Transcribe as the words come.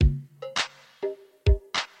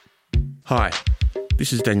Hi,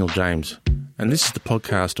 this is Daniel James, and this is the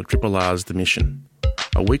podcast of Triple R's The Mission,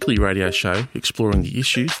 a weekly radio show exploring the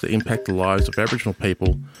issues that impact the lives of Aboriginal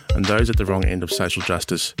people and those at the wrong end of social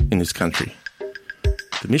justice in this country.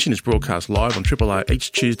 The Mission is broadcast live on Triple R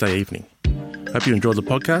each Tuesday evening. Hope you enjoy the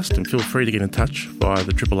podcast and feel free to get in touch via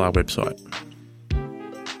the Triple R website.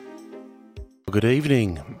 Good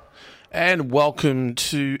evening and welcome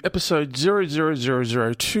to episode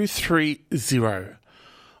 0000230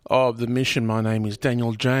 of The Mission. My name is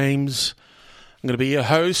Daniel James. I'm going to be your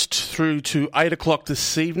host through to 8 o'clock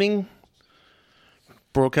this evening,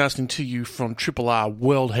 broadcasting to you from Triple R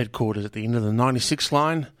World Headquarters at the end of the 96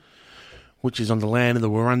 line, which is on the land of the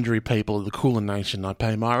Wurundjeri people of the Kulin Nation. I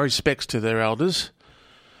pay my respects to their elders,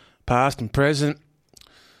 past and present,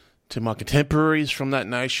 to my contemporaries from that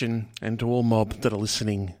nation, and to all mob that are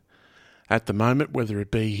listening at the moment, whether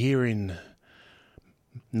it be here in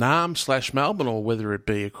Naarm/Melbourne or whether it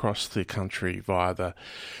be across the country via the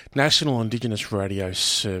National Indigenous Radio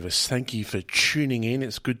Service. Thank you for tuning in.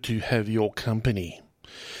 It's good to have your company.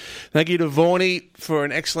 Thank you to Vorney for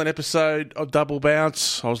an excellent episode of Double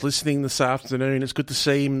Bounce. I was listening this afternoon. It's good to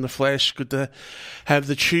see him in the flesh. Good to have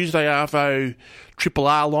the Tuesday Arvo Triple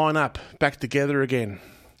R lineup back together again.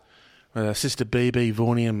 Sister BB,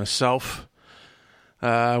 Vorney and myself.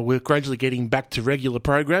 We're gradually getting back to regular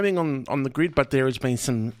programming on the grid, but there has been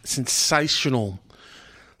some sensational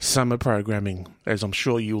summer programming, as I'm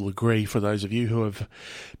sure you'll agree, for those of you who have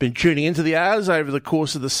been tuning into the R's over the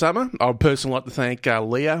course of the summer. I would personally like to thank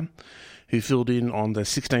Leah, who filled in on the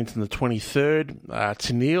 16th and the 23rd,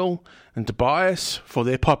 to Neil and Tobias for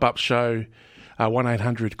their pop-up show,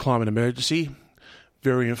 1-800 Climate Emergency.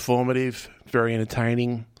 Very informative, very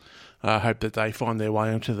entertaining. I hope that they find their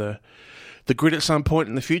way onto the grid at some point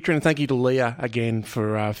in the future. And thank you to Leah again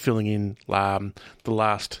for filling in the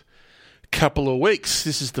last couple of weeks.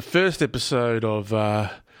 This is the first episode of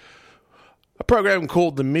a program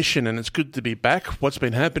called The Mission, and it's good to be back. What's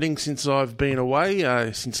been happening since I've been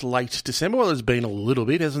away, since late December? Well, there's been a little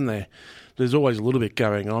bit, hasn't there? There's always a little bit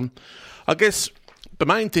going on. I guess the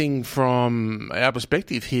main thing from our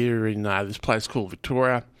perspective here in this place called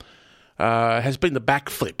Victoria has been the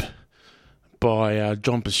backflip by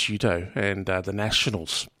John Pesciuto and the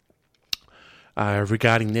Nationals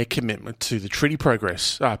regarding their commitment to the treaty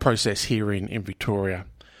process here in Victoria.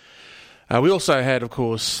 We also had, of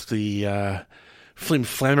course, the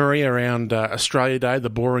flim-flammery around Australia Day,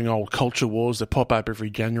 the boring old culture wars that pop up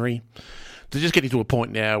every January. They're just getting to a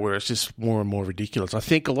point now where it's just more and more ridiculous. I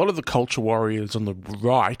think a lot of the culture warriors on the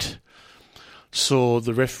right saw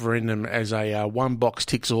the referendum as a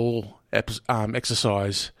one-box-ticks-all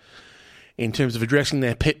exercise in terms of addressing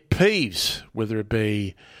their pet peeves, whether it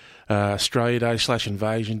be Australia Day /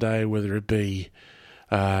 Invasion Day, whether it be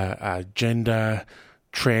gender,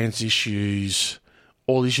 trans issues,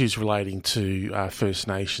 all issues relating to First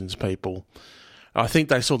Nations people. I think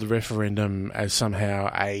they saw the referendum as somehow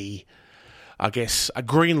a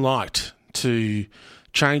green light to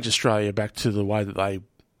change Australia back to the way that they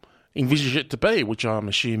envisage it to be, which I'm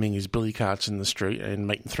assuming is billy carts in the street and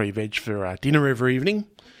meat and 3 veg for dinner every evening.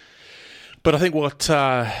 But I think what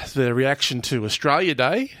the reaction to Australia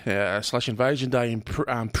Day / Invasion Day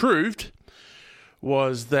proved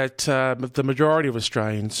was that the majority of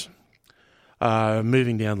Australians are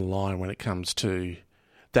moving down the line when it comes to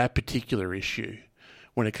that particular issue,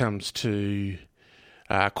 when it comes to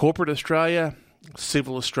corporate Australia,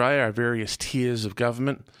 civil Australia, our various tiers of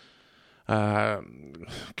government,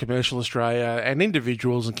 commercial Australia, and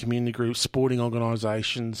individuals and community groups, sporting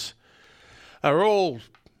organisations are all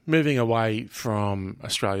moving away from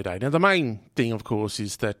Australia Day. Now, the main thing, of course,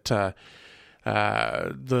 is that the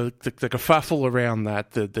kerfuffle around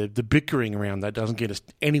that, the bickering around that doesn't get us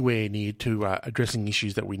anywhere near to addressing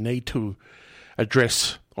issues that we need to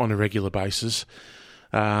address on a regular basis,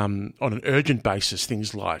 on an urgent basis.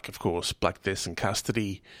 Things like, of course, black deaths in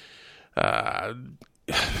custody,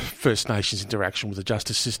 First Nations interaction with the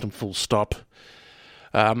justice system, full stop.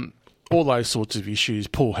 All those sorts of issues,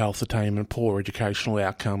 poor health attainment, poor educational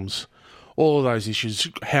outcomes, all of those issues,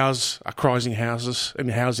 rising houses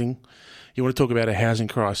and housing. You want to talk about a housing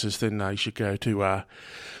crisis, then you should go to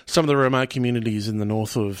some of the remote communities in the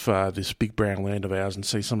north of this big brown land of ours and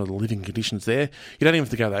see some of the living conditions there. You don't even have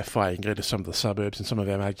to go that far. You can go to some of the suburbs and some of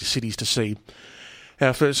our major cities to see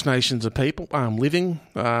how First Nations of people living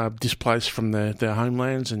displaced from their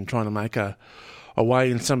homelands and trying to make a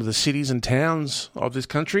way in some of the cities and towns of this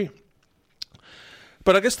country.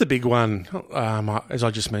 But I guess the big one, as I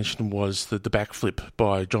just mentioned, was the backflip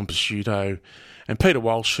by John Pesciuto and Peter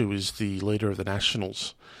Walsh, who is the leader of the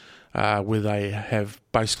Nationals, where they have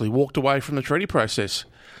basically walked away from the treaty process,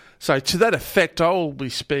 So to that effect, I will be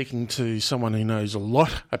speaking to someone who knows a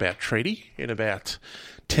lot about treaty in about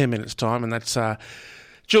 10 minutes' time, and that's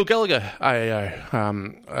Jill Gallagher,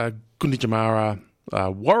 a Gunditjmara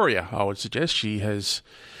warrior, I would suggest. She has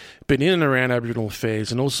been in and around Aboriginal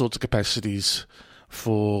affairs in all sorts of capacities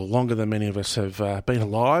for longer than many of us have been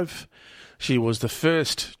alive. She was the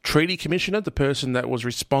first treaty commissioner, the person that was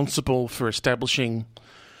responsible for establishing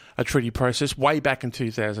a treaty process way back in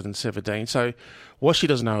 2017. So what she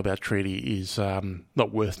doesn't know about treaty is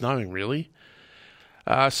not worth knowing, really.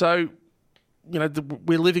 We're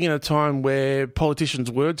living in a time where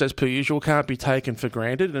politicians' words, as per usual, can't be taken for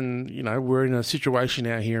granted. And, we're in a situation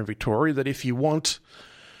out here in Victoria that if you want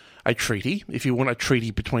a treaty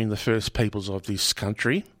between the First Peoples of this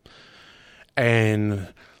country and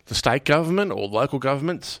the state government or local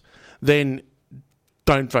governments, then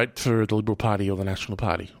don't vote for the Liberal Party or the National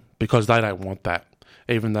Party, because they don't want that,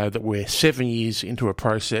 even though that we're 7 years into a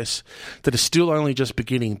process that is still only just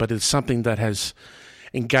beginning, but it's something that has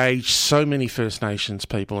engaged so many First Nations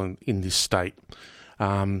people in this state.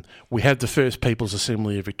 We have the First Peoples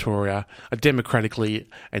Assembly of Victoria, a democratically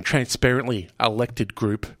and transparently elected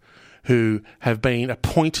group who have been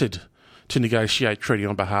appointed to negotiate treaty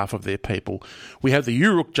on behalf of their people. We have the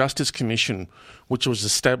Uruk Justice Commission, which was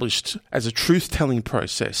established as a truth-telling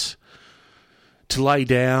process to lay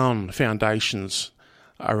down foundations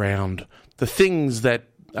around the things that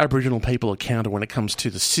Aboriginal people encounter when it comes to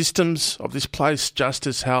the systems of this place: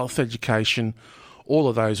 justice, health, education, all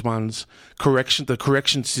of those ones, the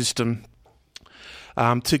correction system,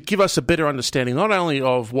 to give us a better understanding not only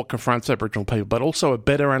of what confronts Aboriginal people, but also a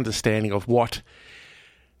better understanding of what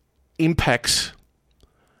impacts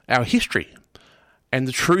our history and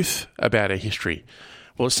the truth about our history.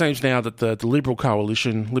 Well, it seems now that the Liberal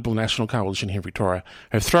National Coalition here in Victoria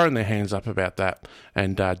have thrown their hands up about that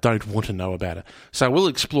and don't want to know about it. So we'll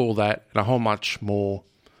explore that and a whole much more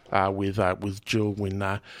with Jill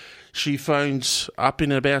when she phones up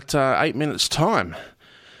in about 8 minutes' time.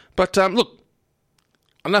 But look,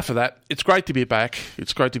 enough of that. It's great to be back.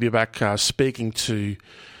 It's great to be back speaking to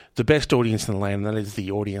the best audience in the land, and that is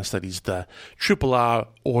the audience that is the Triple R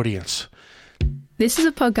audience. This is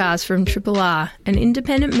a podcast from Triple R, an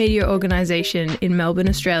independent media organisation in Melbourne,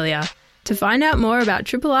 Australia. To find out more about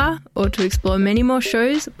Triple R or to explore many more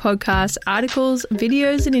shows, podcasts, articles,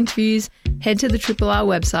 videos and interviews, head to the Triple R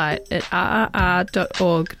website at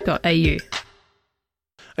rrr.org.au.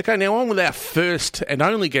 Okay, now on with our first and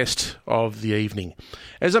only guest of the evening.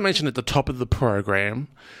 As I mentioned at the top of the program,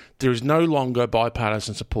 there is no longer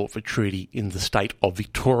bipartisan support for treaty in the state of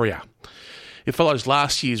Victoria. It follows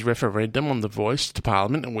last year's referendum on the voice to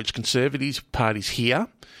Parliament, in which Conservative parties here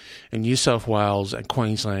in New South Wales and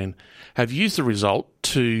Queensland have used the result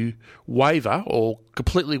to waver or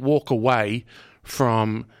completely walk away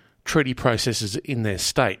from treaty processes in their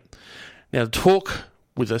state. Now, to talk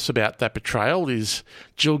with us about that betrayal is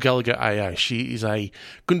Jill Gallagher AO. She is a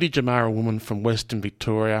Gunditjmara woman from Western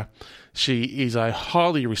Victoria. She is a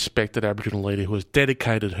highly respected Aboriginal leader who has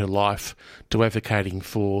dedicated her life to advocating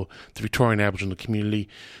for the Victorian Aboriginal community.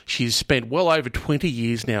 She's spent well over 20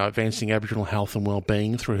 years now advancing Aboriginal health and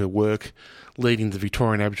wellbeing through her work leading the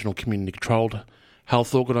Victorian Aboriginal Community Controlled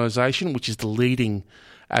Health Organisation, which is the leading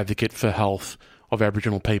advocate for health of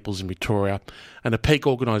Aboriginal peoples in Victoria, and a peak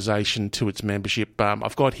organisation to its membership.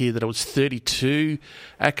 I've got here that it was 32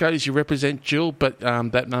 ACOs you represent, Jill, but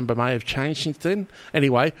that number may have changed since then.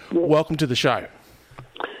 Anyway, yes. Welcome to the show.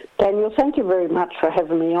 Daniel, thank you very much for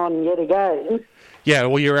having me on yet again. Yeah,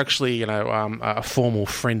 well, you're actually, a formal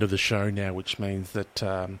friend of the show now, which means that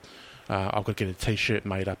I've got to get a T-shirt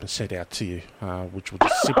made up and sent out to you, which will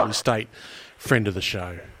just simply state "friend of the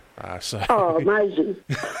show." Oh, amazing.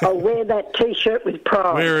 I'll wear that T-shirt with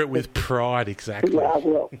pride. Wear it with pride, exactly. Yeah,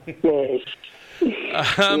 well, yes.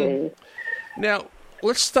 Yeah. Now,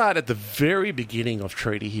 let's start at the very beginning of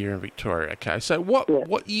treaty here in Victoria, okay? So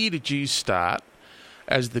what year did you start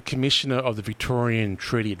as the Commissioner of the Victorian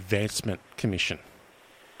Treaty Advancement Commission?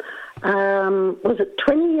 Was it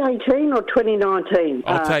 2018 or 2019?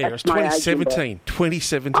 I'll tell you, it was 2017.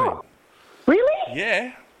 2017. Oh, really?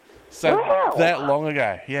 Yeah. So wow. That long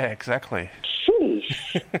ago. Yeah, exactly. Sheesh.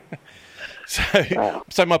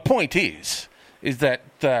 So my point is that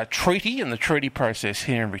the treaty and the treaty process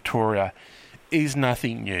here in Victoria is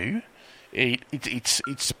nothing new.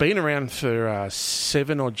 It's been around for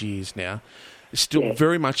 7 odd years now. It's still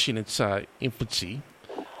very much in its infancy.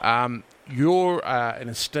 You're an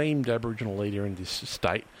esteemed Aboriginal leader in this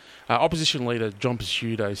state. Opposition leader John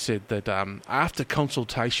Pizzuto said that after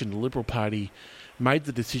consultation, the Liberal Party made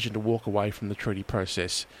the decision to walk away from the treaty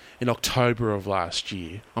process in October of last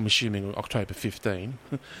year. I'm assuming October 15.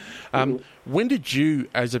 When did you,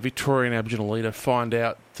 as a Victorian Aboriginal leader, find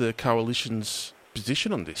out the Coalition's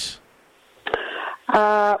position on this?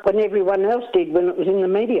 When everyone else did, when it was in the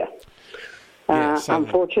media.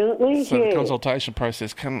 Unfortunately, so the consultation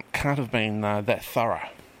process can't have been that thorough.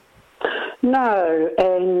 No,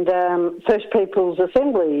 and First Peoples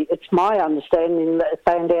Assembly, it's my understanding that it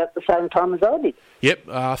found out at the same time as I did. Yep,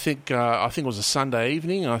 I think it was a Sunday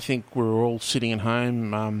evening. I think we were all sitting at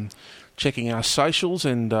home checking our socials,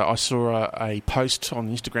 and I saw a post on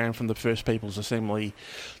Instagram from the First Peoples Assembly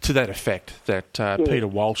to that effect, that Peter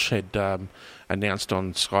Walsh had announced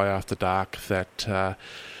on Sky After Dark that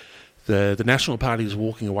the National Party was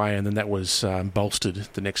walking away, and then that was bolstered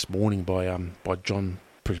the next morning by John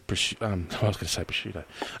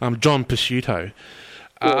John Prosciutto.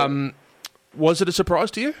 Was it a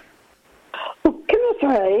surprise to you? Well, can I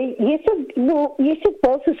say, yes, it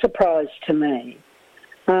was a surprise to me.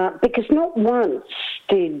 Because not once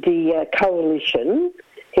did the Coalition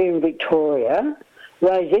here in Victoria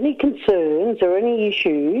raise any concerns or any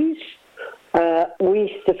issues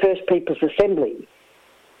with the First Peoples Assembly.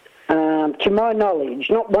 To my knowledge,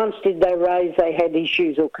 not once did they raise they had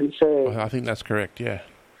issues or concerns. I think that's correct, yeah.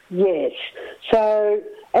 Yes. So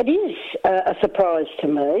it is a surprise to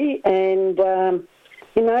me, and,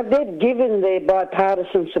 they've given their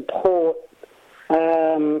bipartisan support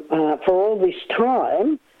for all this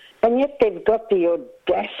time, and yet they've got the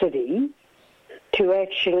audacity to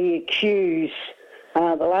actually accuse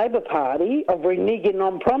the Labor Party of reneging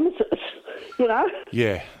on promises,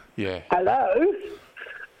 Yeah. Hello?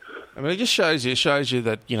 I mean, it just shows you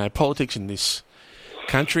that, politics in this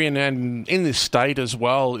country and in this state as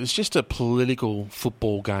well is just a political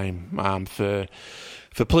football game for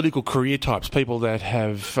political career types, people that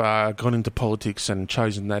have gone into politics and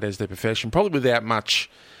chosen that as their profession, probably without much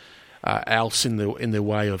else in their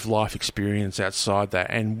way of life experience outside that.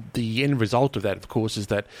 And the end result of that, of course, is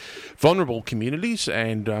that vulnerable communities,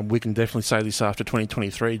 and we can definitely say this after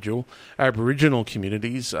 2023, Jill, Aboriginal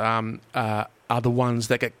communities are the ones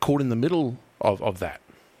that get caught in the middle of that.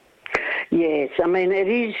 Yes, I mean, it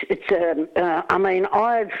is. It's.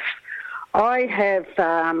 I have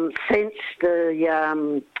since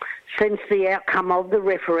the outcome of the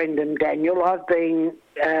referendum, Daniel, I've been,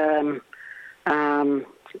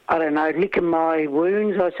 licking my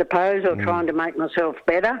wounds, I suppose, or trying to make myself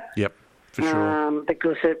better. Yep, for sure.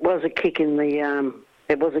 Because it was a kick in the,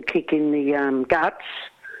 guts.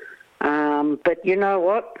 But you know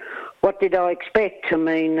what? What did I expect? I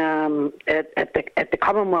mean, at the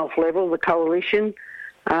Commonwealth level, the Coalition,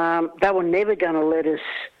 they were never going to let us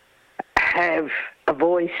have a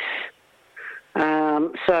voice.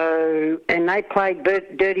 And they played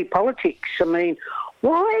dirty politics. I mean,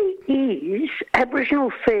 why is Aboriginal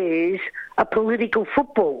affairs a political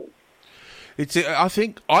football? I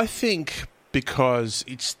think because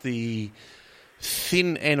it's the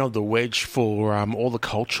thin end of the wedge for all the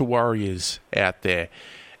culture warriors out there,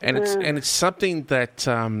 and it's something that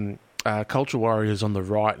culture warriors on the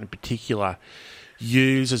right in particular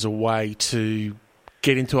use as a way to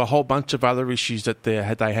get into a whole bunch of other issues that they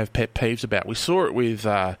have pet peeves about. We saw it with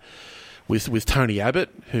Tony Abbott,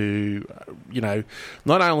 who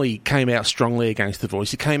not only came out strongly against the Voice,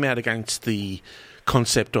 he came out against the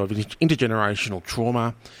concept of intergenerational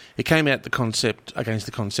trauma. He came out against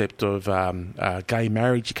the concept of gay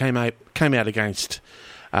marriage. He came out against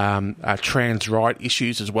trans right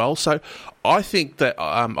issues as well. So I think that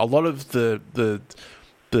a lot of the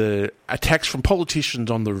attacks from politicians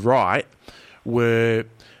on the right were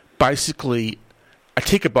basically a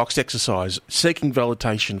ticker box exercise, seeking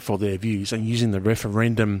validation for their views and using the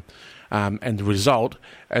referendum and the result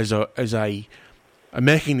as a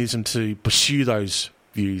mechanism to pursue those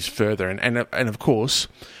views further. And of course,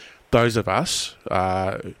 those of us,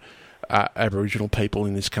 Aboriginal people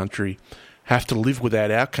in this country, have to live with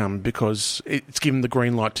that outcome because it's given the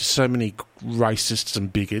green light to so many racists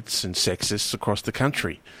and bigots and sexists across the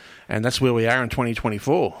country. And that's where we are in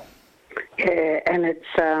 2024. Yeah, and it's,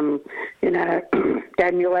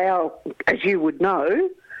 Daniel, as you would know,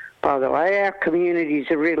 by the way, our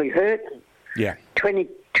communities are really hurting. Yeah.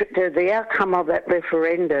 The outcome of that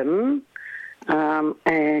referendum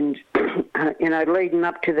and, leading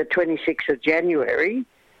up to the 26th of January,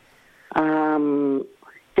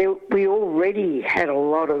 we already had a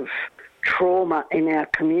lot of trauma in our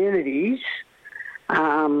communities,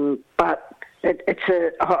 but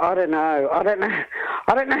I don't know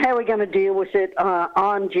how we're going to deal with it.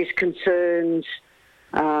 I'm just concerned,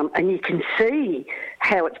 and you can see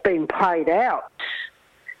how it's been played out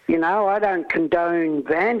You know, I don't condone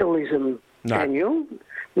vandalism, No. Daniel.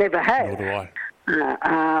 Never have. Nor do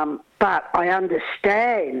I. But I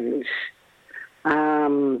understand,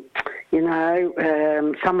 some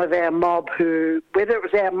of our mob who, whether it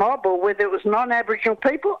was our mob or whether it was non-Aboriginal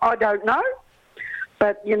people, I don't know.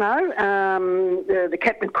 But, the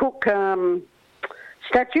Captain Cook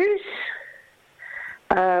statues,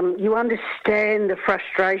 you understand the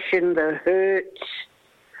frustration, the hurt,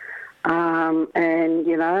 and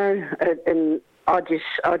I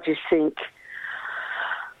just think,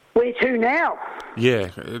 where to now? Yeah,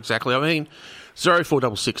 exactly. I mean,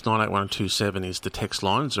 0466 981027 is the text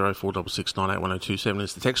line. 0466 981027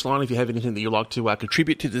 is the text line. If you have anything that you'd like to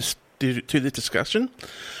contribute to this discussion.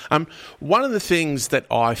 One of the things that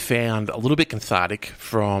I found a little bit cathartic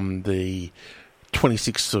from the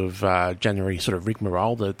 26th of January sort of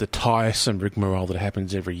rigmarole, the tiresome rigmarole that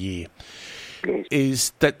happens every year,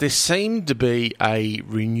 is that there seemed to be a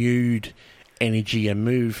renewed energy, a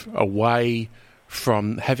move away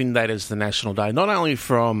from having that as the National Day, not only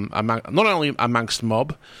amongst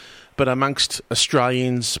mob, but amongst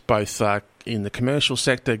Australians, both in the commercial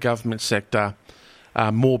sector, government sector,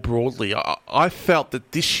 more broadly. I felt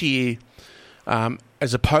that this year,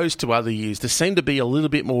 as opposed to other years, there seemed to be a little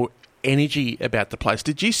bit more energy about the place.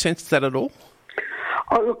 Did you sense that at all?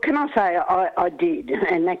 Oh, look, can I say I did,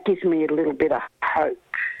 and that gives me a little bit of hope.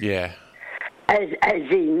 Yeah. As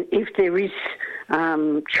in, if there is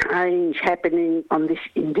change happening on this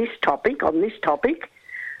topic,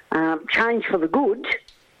 change for the good,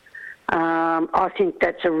 I think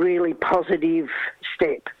that's a really positive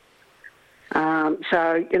step. I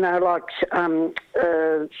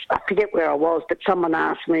forget where I was, but someone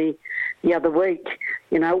asked me the other week,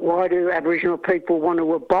 why do Aboriginal people want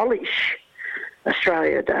to abolish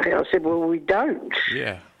Australia Day? I said, well, we don't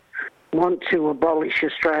want to abolish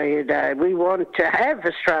Australia Day. We want to have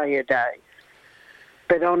Australia Day,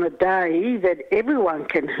 but on a day that everyone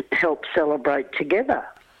can help celebrate together.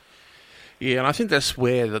 Yeah, and I think that's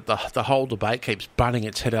where the whole debate keeps butting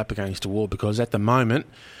its head up against the wall, because at the moment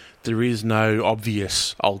there is no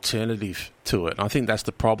obvious alternative to it. And I think that's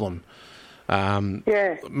the problem.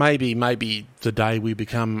 Maybe the day we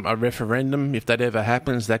become a referendum, if that ever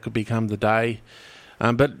happens, that could become the day.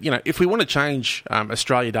 But if we want to change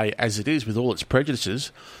Australia Day as it is with all its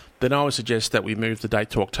prejudices, then I would suggest that we move the date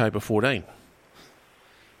to October 14.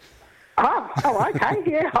 Oh, okay,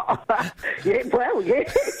 yeah.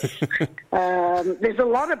 There's a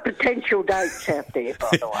lot of potential dates out there, by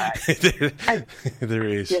the way. There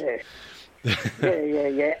is. Yeah.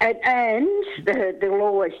 And there will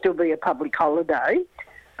always still be a public holiday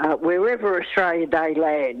wherever Australia Day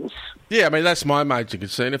lands. Yeah, I mean, that's my major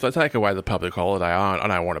concern. If they take away the public holiday, I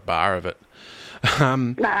don't want a bar of it.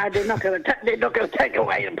 No, they're not going to take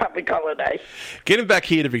away the public holiday. Getting back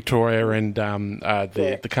here to Victoria and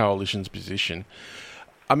the Coalition's position.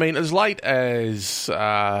 I mean, as late as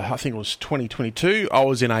I think it was 2022, I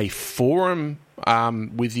was in a forum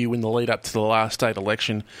with you in the lead up to the last state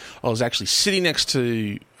election. I was actually sitting next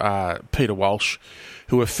to Peter Walsh,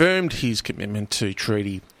 who affirmed his commitment to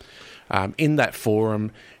treaty in that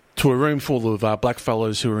forum, to a room full of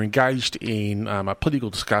blackfellows who were engaged in a political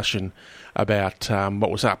discussion about what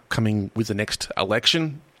was upcoming with the next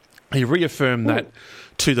election. He reaffirmed that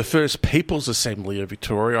to the first People's Assembly of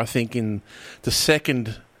Victoria. I think in the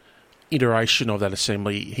second iteration of that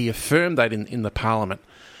assembly, he affirmed that in the Parliament.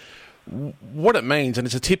 What it means, and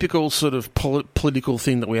it's a typical sort of political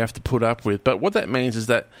thing that we have to put up with, but what that means is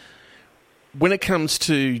that when it comes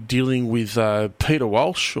to dealing with Peter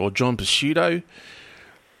Walsh or John Pesciuto,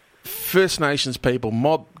 First Nations people,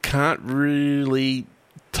 mob, can't really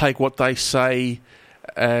take what they say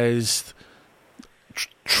as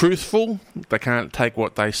truthful. They can't take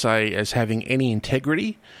what they say as having any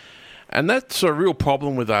integrity. And that's a real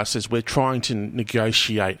problem with us, as we're trying to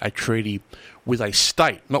negotiate a treaty with a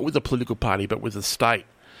state, not with a political party, but with a state.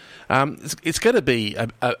 It's going to be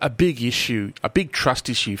a big issue, a big trust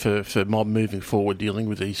issue for mob moving forward, dealing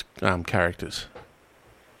with these characters.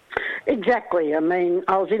 Exactly. I mean,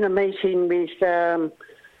 I was in a meeting with the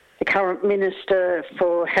current Minister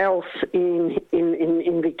for Health in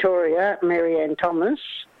Victoria, Mary-Ann Thomas.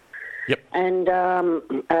 Yep. And I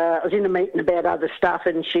was in a meeting about other stuff,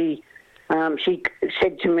 and she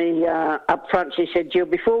said to me up front, she said, Jill,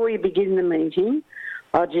 before we begin the meeting,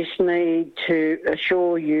 I just need to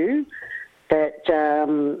assure you that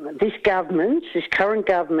this current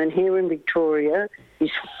government here in Victoria is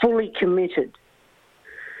fully committed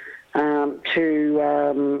to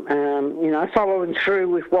following through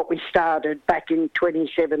with what we started back in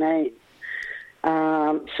 2017.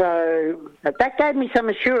 So that gave me some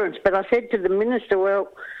assurance. But I said to the minister, well,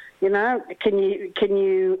 you know, can you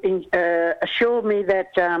assure me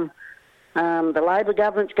that the Labor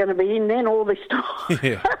government's going to be in then all this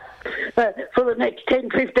time for the next 10,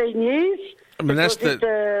 15 years? I mean, that's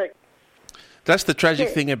the tragic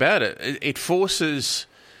thing about it. It forces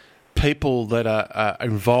people that are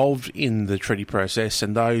involved in the treaty process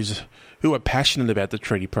and those who are passionate about the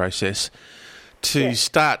treaty process to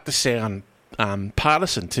start to sound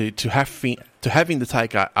partisan, to having to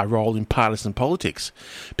take a role in partisan politics,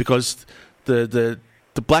 because the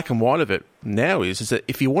black and white of it now is that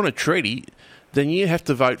if you want a treaty, then you have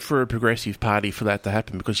to vote for a progressive party for that to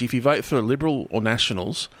happen, because if you vote for Liberal or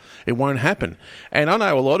Nationals, it won't happen. And I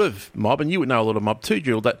know a lot of mob, and you would know a lot of mob too,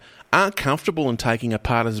 Jill, that aren't comfortable in taking a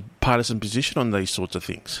partisan position on these sorts of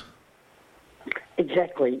things.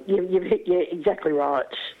 Exactly. You're exactly right.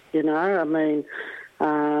 You know, I mean,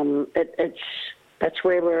 that's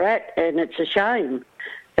where we're at, and it's a shame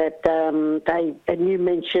that and you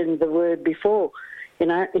mentioned the word before, you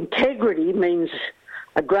know, integrity means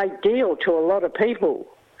a great deal to a lot of people.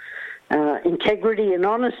 Integrity and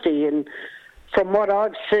honesty, and from what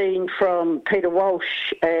I've seen from Peter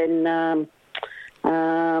Walsh and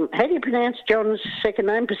how do you pronounce John's second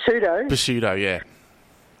name? Pasuto. Pasuto, yeah.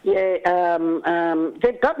 Yeah,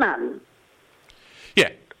 they've got none. Yeah.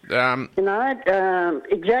 You know,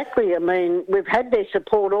 exactly. I mean, we've had their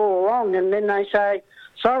support all along, and then they say,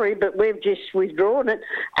 sorry, but we've just withdrawn it.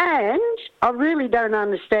 And I really don't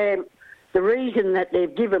understand the reason that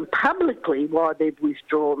they've given publicly why they've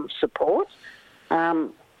withdrawn support.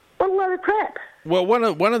 What a load of crap. Well,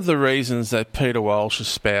 one of the reasons that Peter Walsh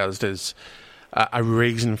espoused as a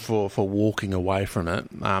reason for walking away from it,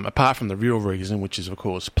 apart from the real reason, which is, of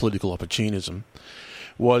course, political opportunism,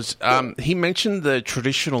 was he mentioned the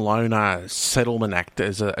Traditional Owner Settlement Act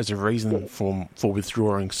as a reason for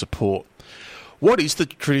withdrawing support. What is the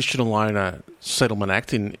Traditional Owner Settlement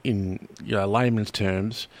Act in layman's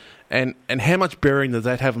terms, and how much bearing does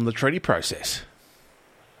that have on the treaty process?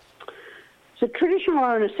 The Traditional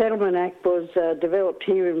Owner Settlement Act was developed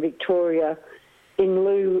here in Victoria in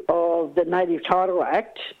lieu of the Native Title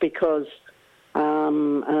Act, because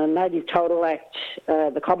Native Title Act,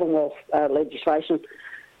 the Commonwealth legislation,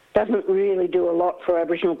 doesn't really do a lot for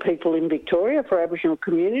Aboriginal people in Victoria, for Aboriginal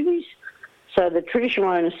communities. So the Traditional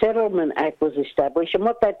Owner Settlement Act was established, and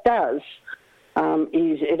what that does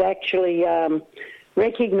is it actually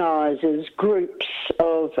recognises groups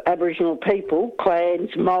of Aboriginal people,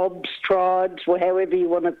 clans, mobs, tribes, or however you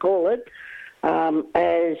want to call it,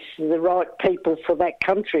 as the right people for that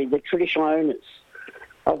country, the traditional owners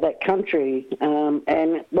of that country.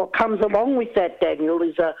 And what comes along with that, Daniel,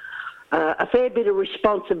 is a fair bit of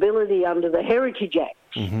responsibility under the Heritage Act.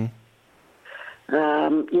 Mm-hmm.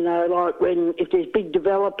 You know, like if there's big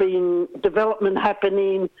development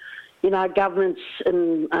happening, you know, governments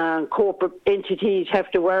and corporate entities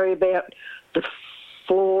have to worry about the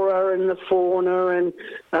flora and the fauna and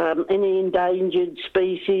any endangered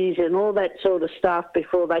species and all that sort of stuff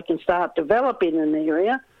before they can start developing an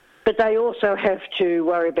area. But they also have to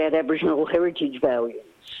worry about Aboriginal heritage values.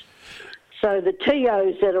 So the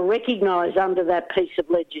TOs that are recognised under that piece of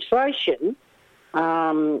legislation,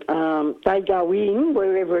 they go in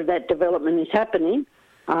wherever that development is happening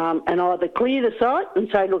and either clear the site and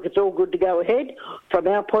say, look, it's all good to go ahead from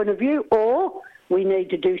our point of view, or we need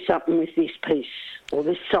to do something with this piece or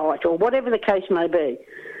this site or whatever the case may be.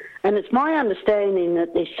 And it's my understanding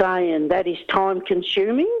that they're saying that is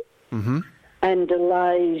time-consuming and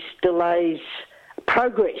delays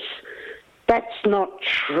progress. That's not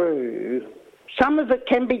true. Some of it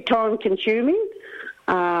can be time-consuming,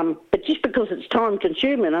 but just because it's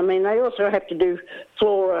time-consuming, I mean, they also have to do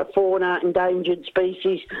flora, fauna, endangered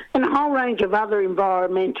species, and a whole range of other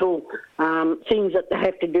environmental things that they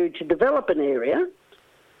have to do to develop an area.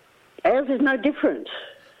 Ours is no different.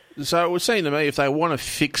 So it would seem to me, if they want to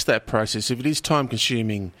fix that process, if it is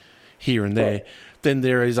time-consuming here and there, then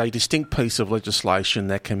there is a distinct piece of legislation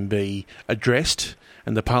that can be addressed,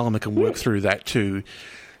 and the Parliament can work through that to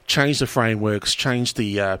change the frameworks, change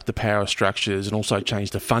the power structures, and also change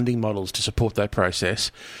the funding models to support that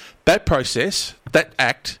process. That process, that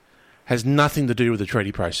act, has nothing to do with the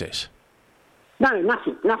treaty process. No,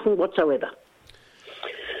 nothing whatsoever.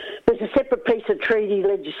 There's a separate piece of treaty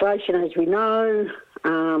legislation, as we know,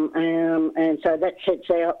 and so that sets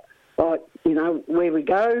out, like, you know, where we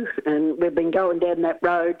go, and we've been going down that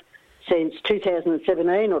road since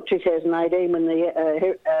 2017 or 2018 when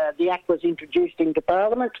the Act was introduced into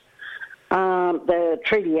Parliament, the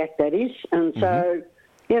Treaty Act, that is. And so,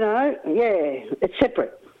 you know, yeah, it's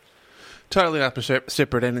separate. Totally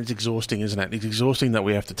separate, and it's exhausting, isn't it? It's exhausting that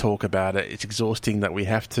we have to talk about it. It's exhausting that we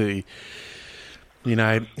have to,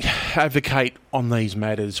 advocate on these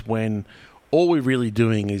matters when all we're really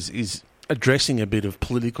doing is addressing a bit of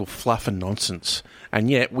political fluff and nonsense, and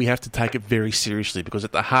yet we have to take it very seriously because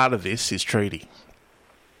at the heart of this is treaty.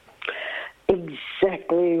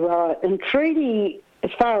 Exactly right. And treaty,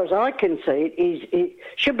 as far as I can see it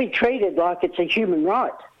should be treated like it's a human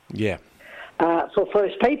right. Yeah. For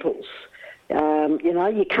First Peoples.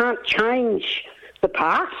 You can't change the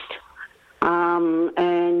past,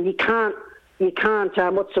 and you can't.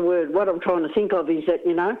 What's the word? What I'm trying to think of is that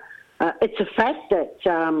it's a fact that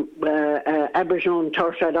Aboriginal and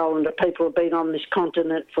Torres Strait Islander people have been on this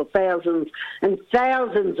continent for thousands and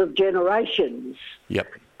thousands of generations. Yep.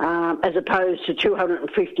 As opposed to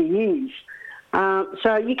 250 years.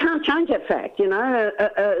 So you can't change that fact.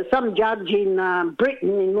 Some judge in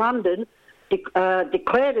Britain, in London,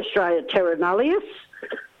 declared Australia terra nullius,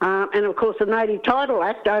 and of course the Native Title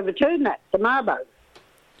Act overturned that, the Mabo.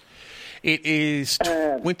 It is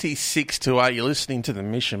 26 to 8. You're listening to The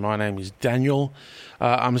Mission. My name is Daniel.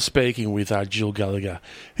 I'm speaking with Jill Gallagher,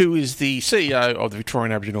 who is the CEO of the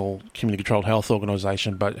Victorian Aboriginal Community Controlled Health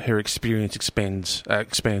Organisation, but her experience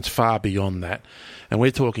expands far beyond that. And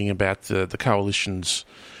we're talking about the Coalition's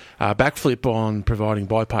backflip on providing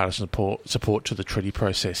bipartisan support to the treaty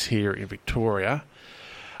process here in Victoria.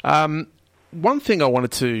 One thing I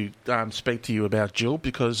wanted to speak to you about, Jill,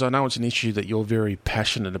 because I know it's an issue that you're very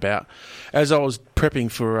passionate about. As I was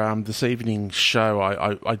prepping for this evening's show,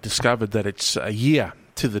 I discovered that it's a year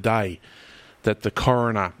to the day that the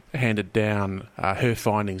coroner handed down her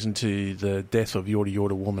findings into the death of Yorta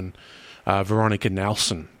Yorta woman, Veronica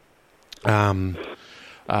Nelson.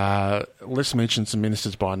 Let's mention some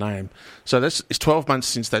ministers by name. So it's 12 months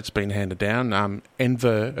since that's been handed down.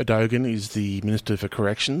 Enver Erdogan is the Minister for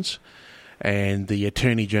Corrections, and the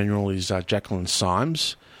Attorney General is Jacqueline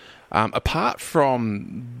Symes. Apart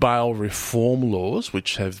from bail reform laws,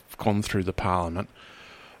 which have gone through the Parliament,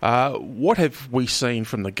 what have we seen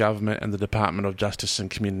from the government and the Department of Justice and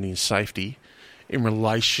Community Safety in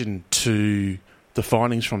relation to the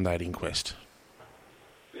findings from that inquest?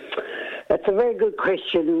 That's a very good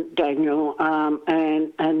question, Daniel,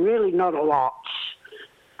 and really not a lot.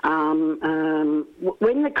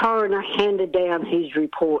 When the coroner handed down his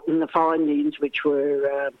report and the findings, which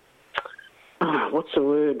were,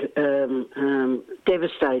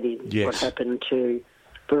 devastating, yes. What happened to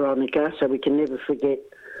Veronica, so we can never forget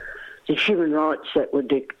the human rights that were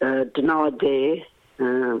denied there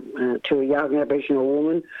to a young Aboriginal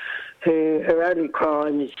woman who her only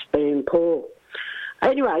crime is being poor.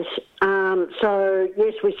 Anyways, so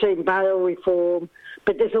yes, we've seen bail reform,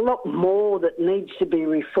 but there's a lot more that needs to be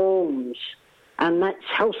reformed, and that's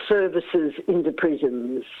health services in the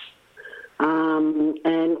prisons.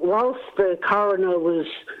 And whilst the coroner was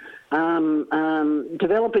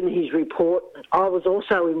developing his report, I was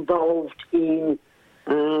also involved in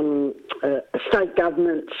state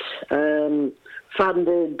government's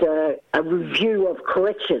funded a review of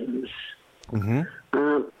corrections. Mm-hmm.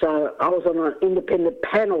 So I was on an independent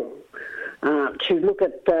panel to look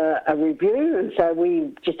at a review, and so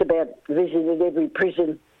we just about visited every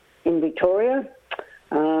prison in Victoria,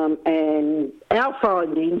 and our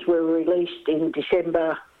findings were released in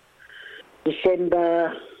December.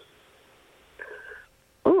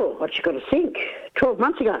 Oh, what you got to think? 12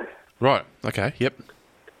 months ago. Right. Okay. Yep.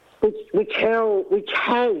 Which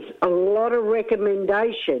has a lot of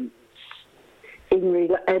recommendations.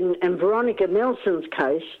 And Veronica Nelson's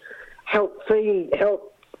case helped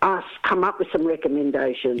us come up with some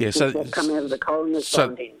recommendations that come out of the coroner's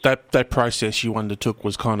findings. So that process you undertook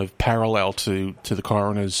was kind of parallel to the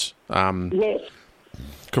coroner's yes.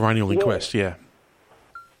 Coronial Inquest, yeah.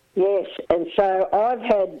 Yes, and so I've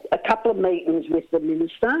had a couple of meetings with the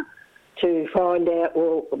Minister to find out,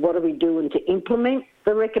 well, what are we doing to implement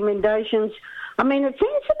the recommendations? I mean, it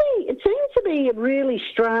seems to be a really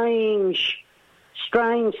strange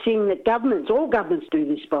thing that all governments do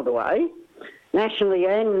this, by the way, nationally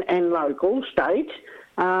and local, state,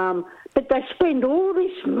 but they spend all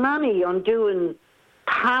this money on doing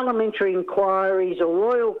parliamentary inquiries or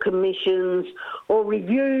royal commissions or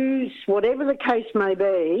reviews, whatever the case may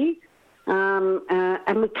be,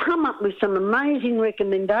 and we come up with some amazing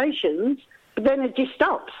recommendations, but then it just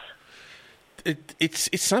stops.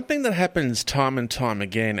 It's something that happens time and time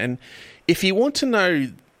again, and if you want to know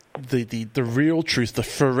the real truth, the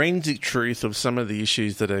forensic truth of some of the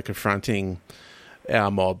issues that are confronting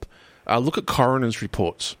our mob, look at coroners'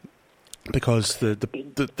 reports, because the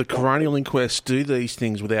Coronial Inquest do these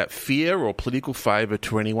things without fear or political favour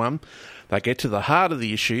to anyone. They get to the heart of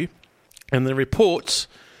the issue, And the reports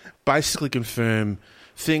basically confirm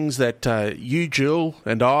things that you, Jill,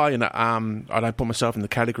 and I don't put myself in the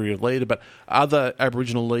category of leader, but other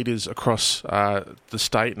Aboriginal leaders across the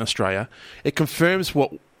state in Australia, it confirms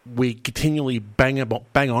what we continually bang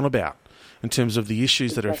on about in terms of the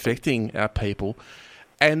issues that are affecting our people.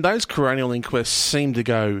 And those coronial inquests seem to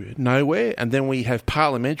go nowhere, and then we have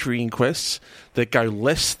parliamentary inquests that go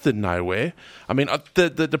less than nowhere. I mean, the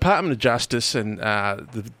Department of Justice and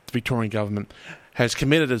the Victorian government has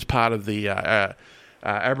committed as part of the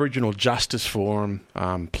Aboriginal Justice Forum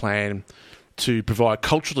plan to provide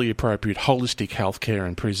culturally appropriate holistic healthcare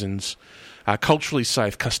in prisons, culturally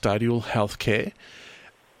safe custodial healthcare.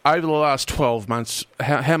 Over the last 12 months,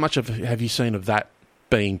 how much have you seen of that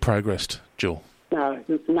being progressed, Jill? No,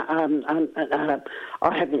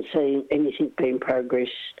 I haven't seen anything being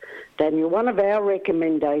progressed, Daniel. One of our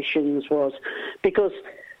recommendations was, because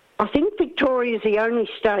I think Victoria is the only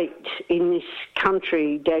state in this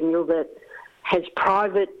country, Daniel, that has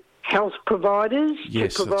private health providers to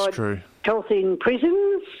provide health in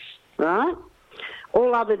prisons, right?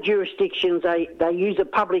 All other jurisdictions, they use a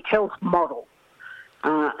public health model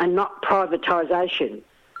and not privatisation.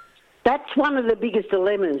 That's one of the biggest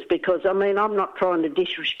dilemmas, because, I mean, I'm not trying to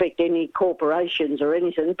disrespect any corporations or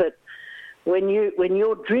anything, but when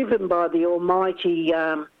you're driven by the almighty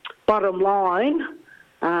bottom line,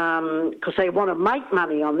 because they want to make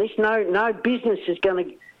money on this, no business is going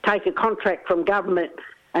to take a contract from government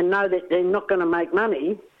and know that they're not going to make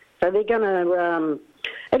money, so they're going to...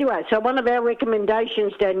 Anyway, so one of our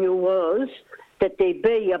recommendations, Daniel, was that there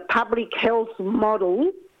be a public health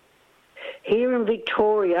model here in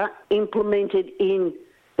Victoria implemented in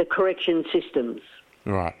the correction systems.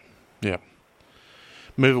 Right. Yeah.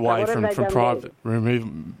 Move away from private.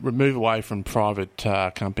 Remove away from private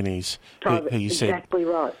companies who you said exactly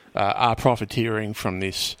right. Are profiteering from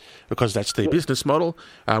this because that's their business model.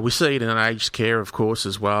 We see it in aged care, of course,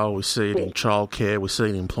 as well. We see it in childcare. We see it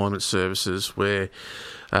in employment services, where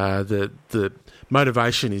the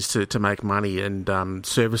motivation is to make money, and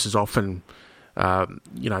services often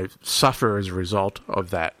suffer as a result of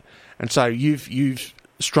that. And so you've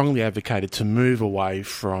strongly advocated to move away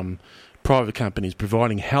from private companies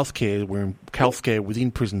providing healthcare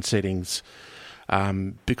within prison settings,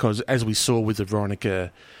 because as we saw with the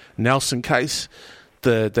Veronica Nelson case,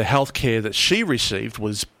 the healthcare that she received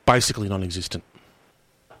was basically non-existent.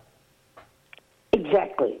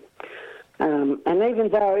 Exactly. And even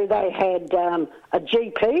though they had a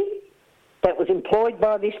GP that was employed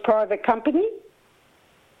by this private company,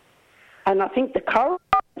 and I think the coroner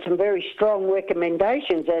had some very strong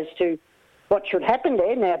recommendations as to what should happen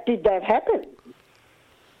there. Now, did that happen?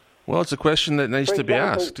 Well, it's a question that needs to be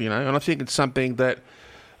asked, and I think it's something that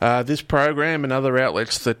this program and other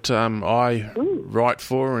outlets that I write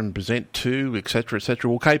for and present to, etc.,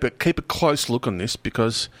 will keep a close eye on this,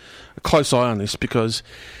 because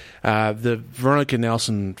the Veronica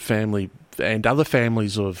Nelson family and other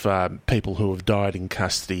families of people who have died in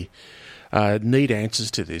custody need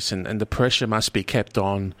answers to this, and the pressure must be kept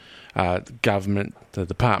on government, the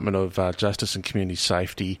Department of Justice and Community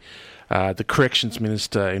Safety, the Corrections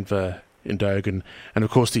Minister in Dogan, and of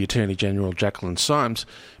course the Attorney General Jacqueline Symes,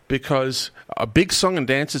 because a big song and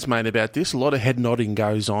dance is made about this. A lot of head nodding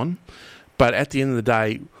goes on, but at the end of the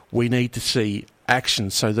day, we need to see action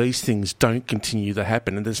so these things don't continue to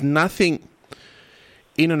happen. And there's nothing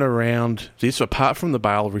in and around this, apart from the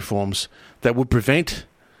bail reforms, that would prevent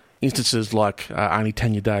instances like Arnie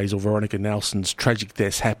Tanya Day's or Veronica Nelson's tragic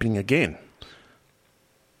deaths happening again.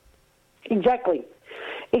 Exactly.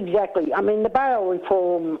 I mean, the bail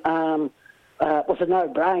reform was a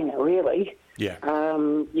no-brainer, really. Yeah. I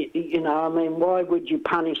mean, why would you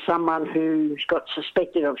punish someone who's got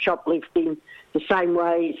suspected of shoplifting the same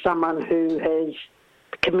way someone who has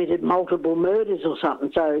committed multiple murders or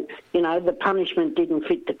something? So, the punishment didn't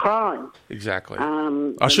fit the crime. Exactly.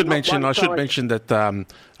 I should mention that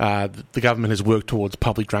the government has worked towards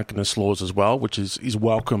public drunkenness laws as well, which is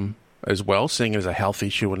welcome as well, seeing it as a health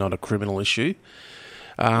issue and not a criminal issue.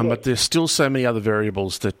 But there's still so many other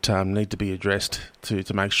variables that need to be addressed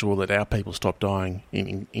to make sure that our people stop dying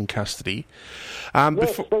in custody.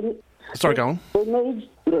 Sorry, go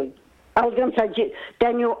on. I was going to say,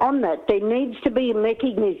 Daniel, on that, there needs to be a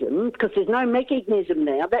mechanism, because there's no mechanism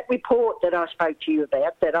now. That report that I spoke to you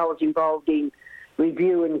about, that I was involved in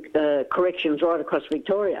reviewing corrections right across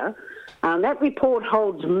Victoria, that report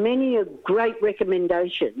holds many great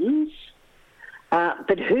recommendations,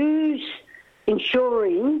 but who's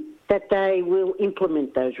ensuring that they will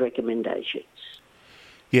implement those recommendations?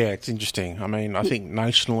 Yeah, it's interesting. I mean, I think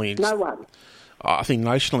nationally... No one. I think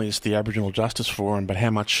nationally it's the Aboriginal Justice Forum, but how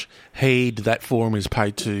much heed that forum is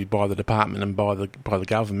paid to by the department and by the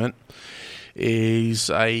government is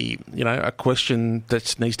a question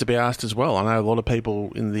that needs to be asked as well. I know a lot of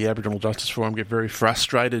people in the Aboriginal Justice Forum get very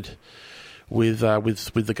frustrated with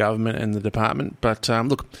the government and the department, but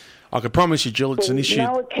look, I can promise you, Jill, it's an issue.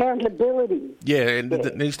 No accountability. Yeah, and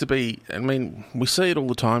it needs to be. I mean, we see it all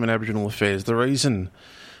the time in Aboriginal affairs. The reason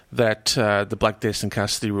that the Black Deaths in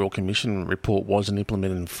Custody Royal Commission report wasn't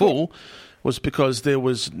implemented in full was because there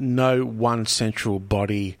was no one central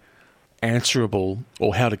body answerable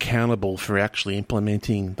or held accountable for actually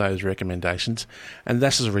implementing those recommendations. And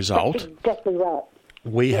that's as a result. That's exactly right.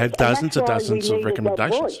 We have dozens and dozens of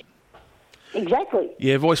recommendations. Exactly.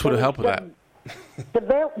 Yeah, Voice would have helped with that.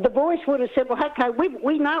 The Voice would have said, well, okay,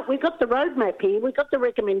 we know, we've got the roadmap here, we've got the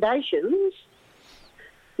recommendations,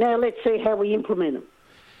 now let's see how we implement them.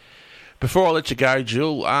 Before I let you go,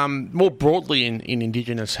 Jill, more broadly in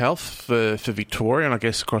Indigenous health for Victoria and I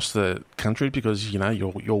guess across the country, because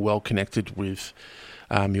you're well connected with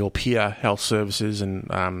your peer health services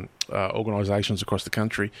and organisations across the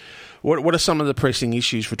country. What are some of the pressing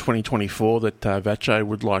issues for 2024 that VACCHO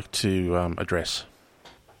would like to address?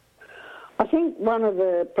 I think one of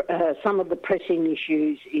some of the pressing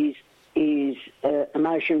issues is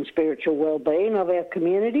emotional and spiritual well-being of our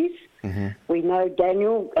communities. Mm-hmm. We know,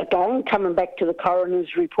 Daniel, again, coming back to the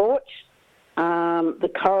coroner's reports,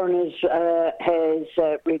 the coroner's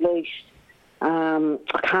has released, I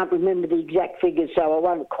can't remember the exact figures, so I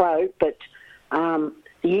won't quote, but the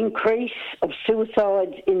increase of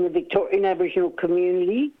suicides in the Victorian Aboriginal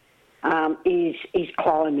community is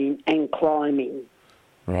climbing and climbing.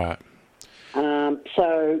 Right.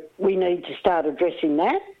 So we need to start addressing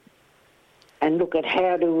that and look at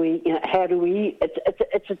how do we,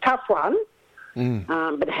 it's a tough one,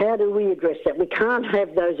 but how do we address that? We can't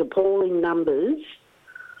have those appalling numbers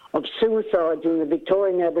of suicides in the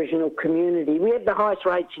Victorian Aboriginal community. We have the highest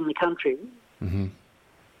rates in the country. Mm-hmm.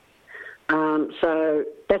 So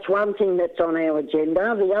that's one thing that's on our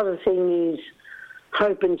agenda. The other thing is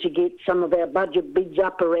hoping to get some of our budget bids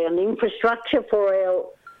up around infrastructure for our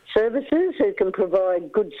services who can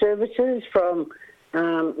provide good services from,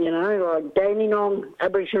 like Dandenong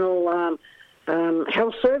Aboriginal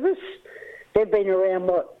Health Service. They've been around,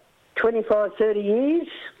 25, 30 years?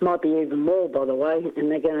 Might be even more, by the way,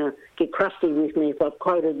 and they're going to get crusty with me if I've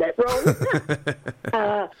quoted that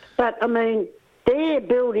wrong. But, I mean, their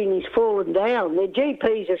building is falling down. Their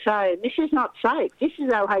GPs are saying, this is not safe. This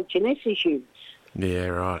is OH&S issues. Yeah,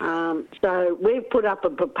 right. So we've put up a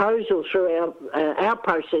proposal through our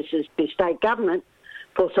processes to state government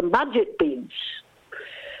for some budget bids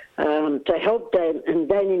to help them, and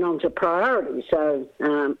Dandenong's a priority. So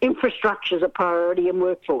infrastructure's a priority and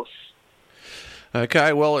workforce.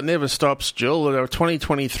 Okay, well, it never stops, Jill.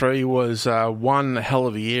 2023 was one hell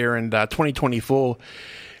of a year, and 2024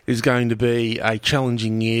 is going to be a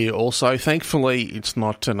challenging year also. Thankfully, it's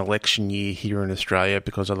not an election year here in Australia,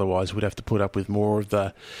 because otherwise we'd have to put up with more of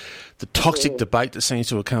the toxic debate that seems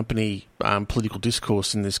to accompany political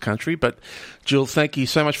discourse in this country. But, Jill, thank you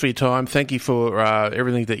so much for your time. Thank you for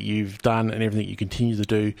everything that you've done and everything you continue to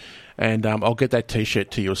do. And I'll get that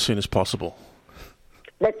T-shirt to you as soon as possible.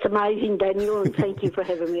 That's amazing, Daniel, and thank you for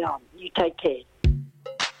having me on. You take care.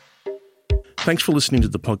 Thanks for listening to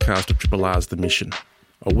the podcast of Triple R's The Mission,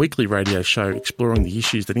 a weekly radio show exploring the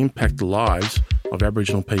issues that impact the lives of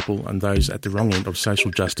Aboriginal people and those at the wrong end of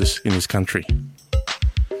social justice in this country.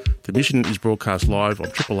 The Mission is broadcast live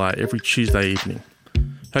on Triple R every Tuesday evening.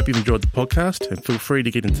 Hope you've enjoyed the podcast, and feel free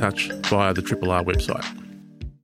to get in touch via the Triple R website.